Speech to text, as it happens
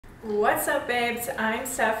What's up, babes? I'm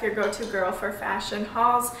Steph, your go-to girl for fashion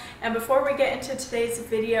hauls, and before we get into today's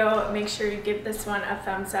video, make sure you give this one a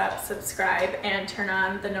thumbs up, subscribe, and turn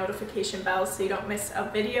on the notification bell so you don't miss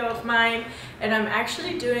a video of mine. And I'm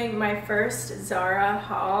actually doing my first Zara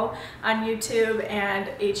haul on YouTube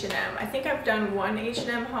and H&M. I think I've done one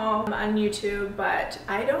H&M haul on YouTube, but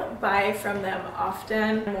I don't buy from them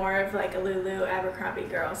often. I'm more of like a Lulu Abercrombie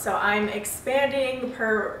girl, so I'm expanding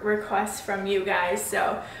per request from you guys.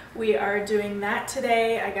 So we are doing that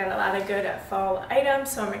today. I got a lot of good fall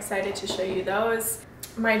items, so I'm excited to show you those.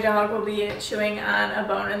 My dog will be chewing on a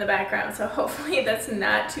bone in the background, so hopefully that's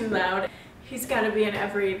not too loud. He's got to be in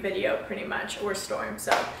every video pretty much, or Storm,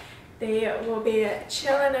 so they will be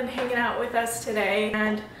chilling and hanging out with us today.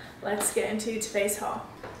 And let's get into today's haul.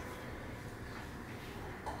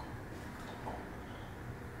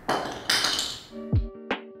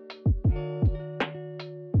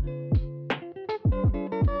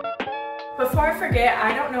 Before I forget,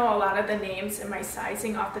 I don't know a lot of the names and my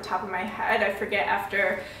sizing off the top of my head. I forget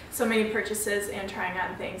after so many purchases and trying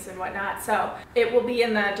on things and whatnot. So it will be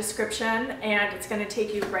in the description, and it's going to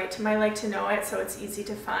take you right to my like to know it, so it's easy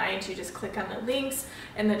to find. You just click on the links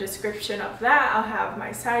in the description of that. I'll have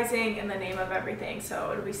my sizing and the name of everything,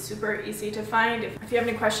 so it'll be super easy to find. If you have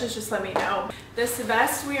any questions, just let me know. This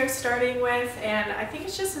vest we are starting with, and I think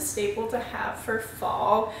it's just a staple to have for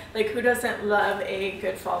fall. Like, who doesn't love a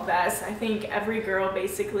good fall vest? I think every girl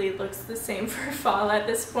basically looks the same for fall at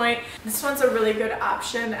this point. This one's a really good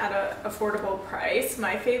option at an affordable price.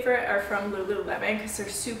 My favorite are from Lululemon because they're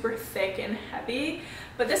super thick and heavy,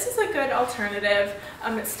 but this is a good alternative.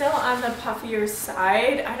 It's still on the puffier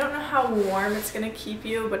side. I don't know how warm it's going to keep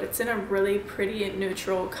you, but it's in a really pretty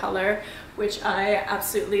neutral color, which I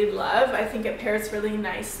absolutely love. I think it pairs really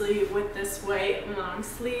nicely with this white long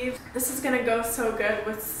sleeve. This is going to go so good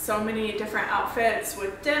with so many different outfits,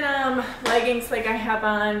 with denim, leggings like I have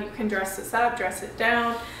on. You can dress this up, dress it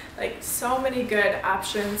down. Like, so many good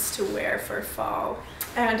options to wear for fall.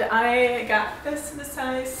 And I got this in a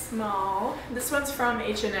size small. This one's from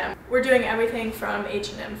H&M. We're doing everything from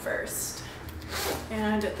H&M first.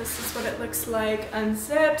 And this is what it looks like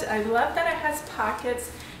unzipped. I love that it has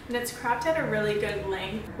pockets, and it's cropped at a really good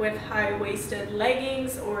length with high-waisted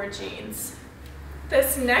leggings or jeans.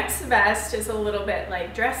 This next vest is a little bit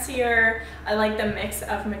like dressier. I like the mix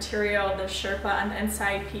of material, the sherpa on the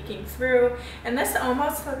inside peeking through, and this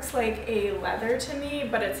almost looks like a leather to me,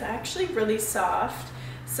 but it's actually really soft.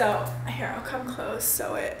 So here, I'll come close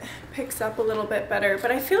so it picks up a little bit better, but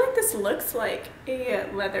I feel like this looks like a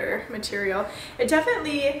leather material. It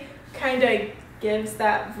definitely kind of gives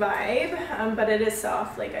that vibe, but it is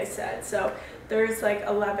soft, like I said. So there's like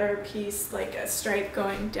a leather piece, like a stripe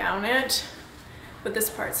going down it, but this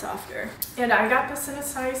part's softer. And I got this in a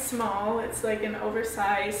size small. It's like an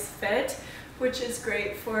oversized fit, which is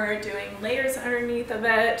great for doing layers underneath of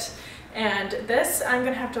it. And this, I'm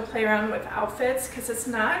gonna have to play around with outfits because it's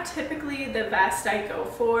not typically the vest I go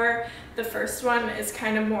for. The first one is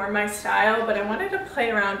kind of more my style, but I wanted to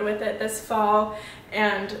play around with it this fall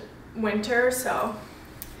and winter. So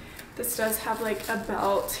this does have like a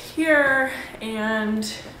belt here, and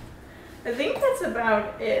I think that's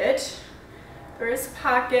about it. There's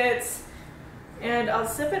pockets, and I'll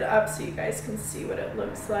zip it up so you guys can see what it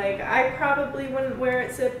looks like. I probably wouldn't wear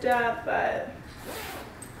it zipped up, but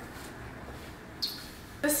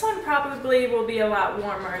this one probably will be a lot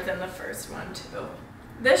warmer than the first one too.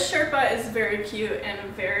 This sherpa is very cute and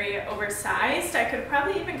very oversized. I could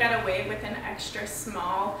probably even get away with an extra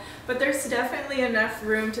small, but there's definitely enough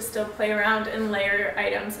room to still play around and layer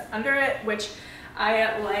items under it, which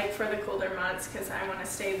I like for the colder months because I want to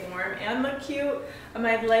stay warm and look cute.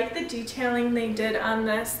 I like the detailing they did on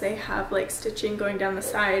this. They have like stitching going down the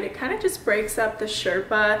side. It kind of just breaks up the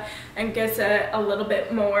sherpa and gives it a little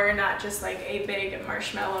bit more, not just like a big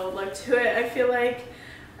marshmallow look to it, I feel like.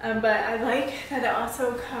 But I like that it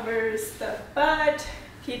also covers the butt,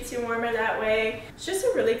 keeps you warmer that way. It's just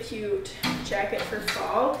a really cute jacket for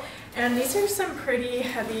fall. And these are some pretty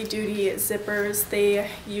heavy duty zippers they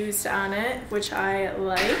used on it, which I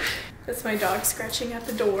like. That's my dog scratching at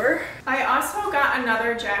the door. I also got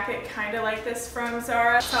another jacket kind of like this from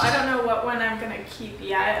Zara, so I don't know what one I'm gonna keep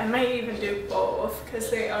yet. I might even do both because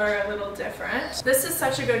they are a little different. This is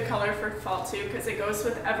such a good color for fall too because it goes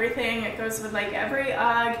with everything. It goes with like every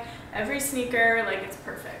UGG, every sneaker, like it's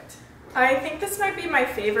perfect. I think this might be my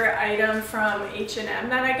favorite item from H&M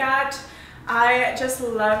that I got. I just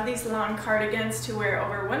love these long cardigans to wear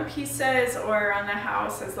over one pieces or around the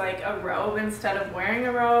house as like a robe instead of wearing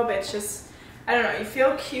a robe. It's just, I don't know, you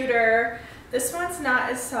feel cuter. This one's not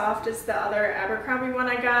as soft as the other Abercrombie one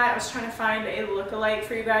I got. I was trying to find a look-alike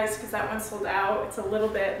for you guys because that one sold out. It's a little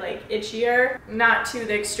bit like itchier, not to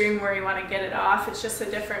the extreme where you want to get it off. It's just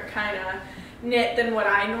a different kind of knit than what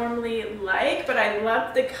I normally like, but I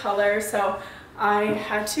love the color, so I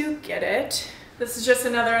had to get it. This is just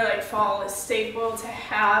another like fall staple to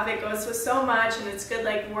have. It goes with so much and it's good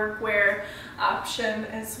like workwear option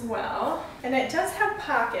as well. And it does have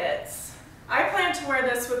pockets. I plan to wear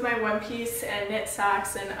this with my one piece and knit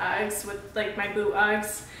socks and Uggs, with like my boot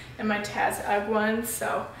Uggs and my Taz Ugg ones.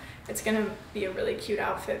 So it's gonna be a really cute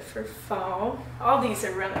outfit for fall. All these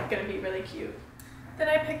are really gonna be really cute. Then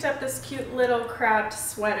I picked up this cute little cropped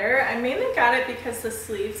sweater. I mainly got it because the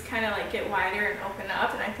sleeves kind of like get wider and open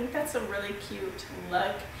up, and I think that's a really cute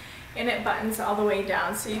look. And it buttons all the way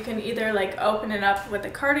down, so you can either like open it up with a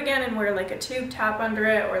cardigan and wear like a tube top under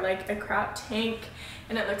it, or like a crop tank,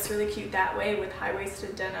 and it looks really cute that way with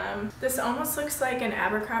high-waisted denim. This almost looks like an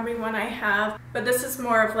Abercrombie one I have, but this is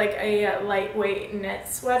more of like a lightweight knit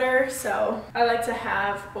sweater, so I like to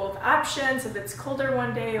have both options if it's colder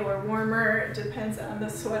one day or warmer. It depends on the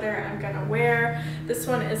sweater I'm gonna wear. This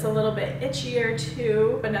one is a little bit itchier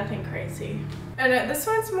too, but nothing crazy. And this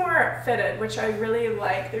one's more fitted, which I really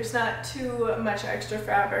like. There's not too much extra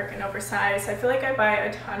fabric and oversized. I feel like I buy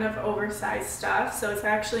a ton of oversized stuff, so it's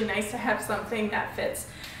actually nice to have something that fits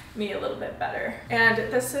me a little bit better. And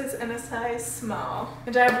this is in a size small.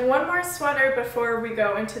 And I have one more sweater before we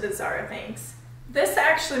go into the Zara things. This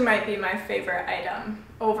actually might be my favorite item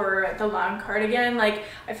over the long cardigan. Like,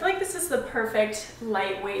 I feel like this is the perfect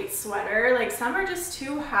lightweight sweater. Like, some are just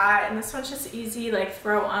too hot, and this one's just easy, like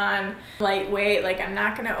throw on, lightweight. Like, I'm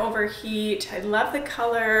not gonna overheat. I love the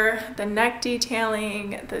color, the neck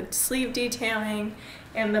detailing, the sleeve detailing,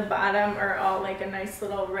 and the bottom are all like a nice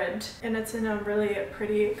little red, and it's in a really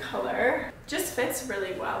pretty color. Just fits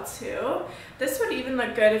really well too. This would even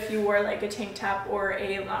look good if you wore like a tank top or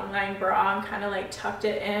a long line bra and kind of like tucked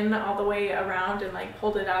it in all the way around and like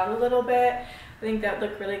pulled it out a little bit. I think that'd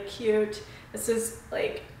look really cute. This is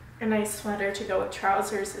like a nice sweater to go with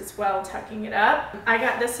trousers as well, tucking it up. I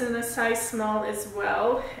got this in a size small as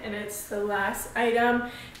well, and it's the last item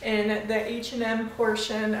in the H&M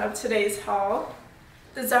portion of today's haul.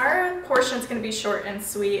 The Zara portion is going to be short and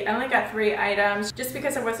sweet. I only got 3 items just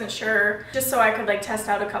because I wasn't sure, just so I could like test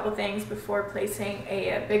out a couple things before placing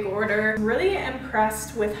a big order. I'm really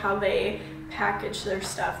impressed with how they package their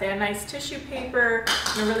stuff. They had nice tissue paper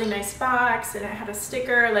and a really nice box, and it had a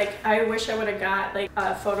sticker. Like, I wish I would have got like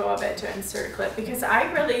a photo of it to insert a clip, because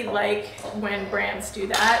I really like when brands do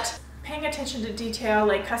that. Paying attention to detail,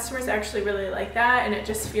 like customers actually really like that, and it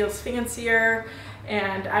just feels fancier.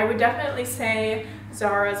 And I would definitely say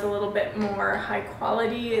Zara is a little bit more high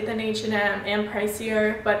quality than H&M and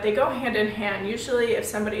pricier, but they go hand in hand. Usually if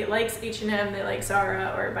somebody likes H&M, they like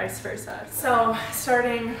Zara, or vice versa. So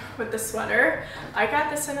starting with the sweater, I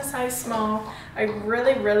got this in a size small. I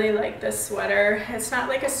really like this sweater. It's not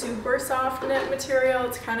like a super soft knit material,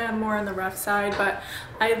 it's kind of more on the rough side, but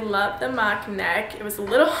I love the mock neck. It was a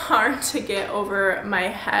little hard to get over my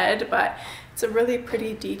head, but it's a really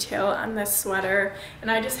pretty detail on this sweater,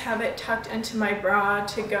 and I just have it tucked into my bra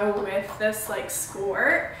to go with this like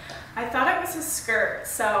SKORT. I thought it was a skirt,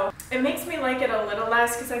 so it makes me like it a little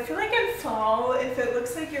less, because I feel like in fall, if it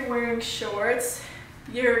looks like you're wearing shorts,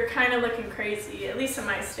 you're kind of looking crazy, at least in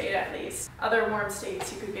my state at least. Other warm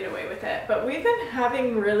states you could get away with it, but we've been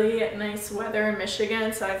having really nice weather in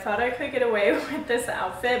Michigan, so I thought I could get away with this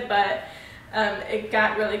outfit, but it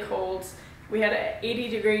got really cold. We had an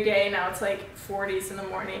 80-degree day, now it's like 40s in the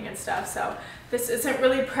morning and stuff, so this isn't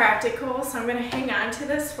really practical, so I'm gonna hang on to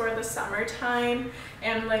this for the summertime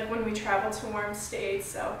and like when we travel to warm states.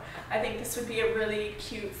 So I think this would be a really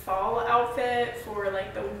cute fall outfit for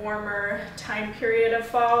like the warmer time period of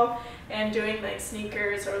fall, and doing like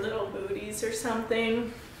sneakers or little booties or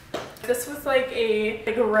something. This was like a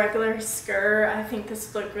regular skirt. I think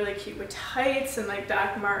this would look really cute with tights and like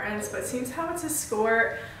Doc Martens, but seeing how it's a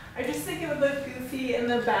SKORT, I just think it would look goofy in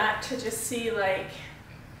the back to just see like,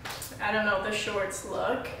 I don't know, the shorts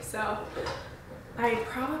look. So I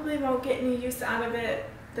probably won't get any use out of it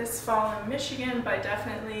this fall in Michigan, but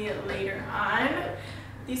definitely later on.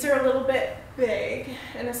 These are a little bit big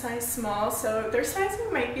in a size small, so their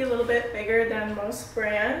sizing might be a little bit bigger than most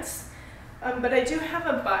brands. But I do have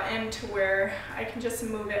a button to where I can just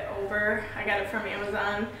move it over. I got it from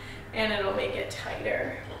Amazon, and it'll make it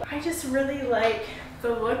tighter. I just really like the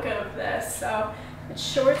look of this. So it's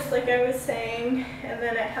shorts like I was saying, and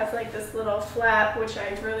then it has like this little flap, which I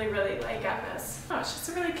really like on this. Oh, it's just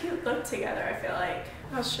a really cute look together, I feel like.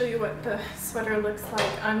 I'll show you what the sweater looks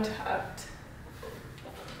like untucked.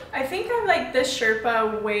 I think I like this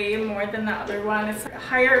Sherpa way more than the other one. It's a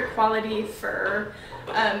higher quality fur,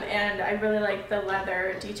 and I really like the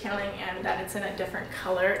leather detailing and that it's in a different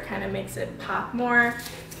color. It kind of makes it pop more.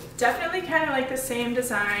 Definitely kind of like the same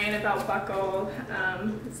design, about buckle,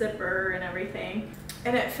 zipper and everything.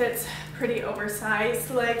 And it fits pretty oversized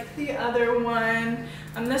like the other one.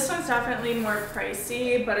 This one's definitely more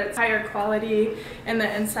pricey, but it's higher quality, and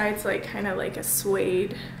the inside's like kind of like a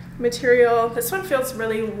suede material. This one feels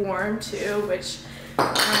really warm too, which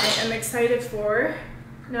I am excited for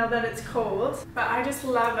now that it's cold. But I just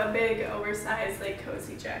love a big oversized like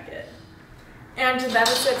cozy jacket. And that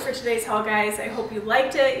is it for today's haul, guys. I hope you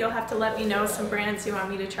liked it. You'll have to let me know some brands you want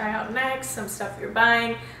me to try out next, some stuff you're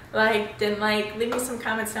buying, like, didn't like. Leave me some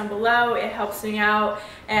comments down below. It helps me out,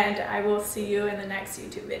 and I will see you in the next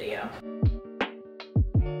YouTube video.